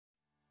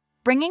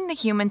Bringing the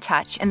human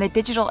touch in the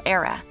digital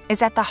era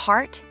is at the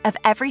heart of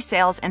every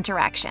sales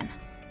interaction.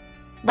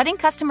 Letting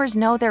customers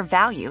know they're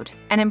valued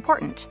and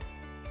important,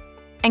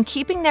 and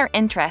keeping their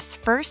interests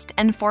first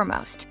and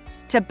foremost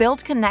to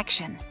build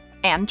connection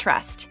and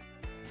trust.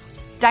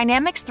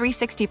 Dynamics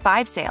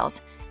 365 Sales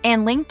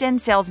and LinkedIn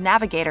Sales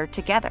Navigator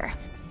together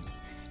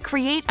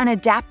create an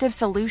adaptive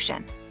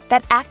solution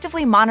that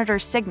actively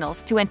monitors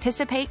signals to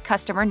anticipate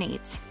customer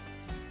needs.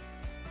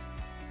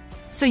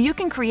 So you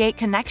can create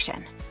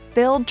connection,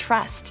 build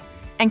trust,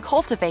 and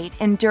cultivate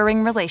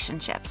enduring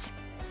relationships.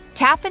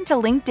 Tap into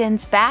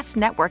LinkedIn's vast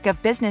network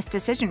of business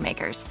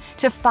decision-makers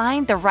to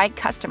find the right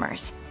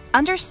customers,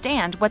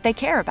 understand what they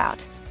care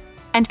about,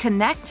 and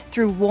connect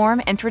through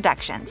warm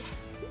introductions.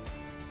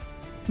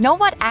 Know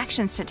what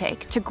actions to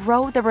take to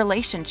grow the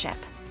relationship,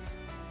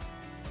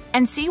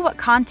 and see what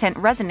content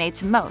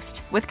resonates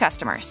most with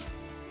customers.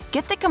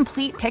 Get the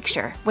complete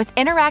picture with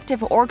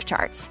interactive org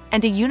charts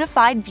and a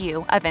unified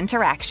view of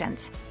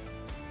interactions.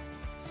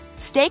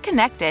 Stay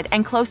connected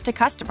and close to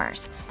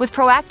customers with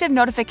proactive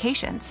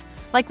notifications,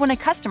 like when a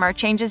customer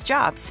changes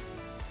jobs.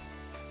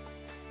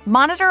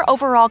 Monitor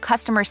overall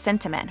customer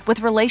sentiment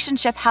with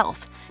relationship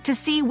health to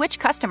see which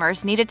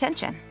customers need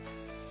attention.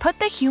 Put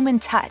the human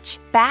touch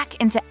back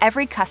into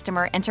every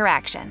customer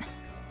interaction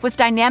with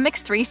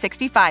Dynamics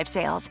 365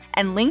 Sales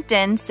and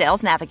LinkedIn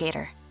Sales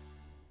Navigator.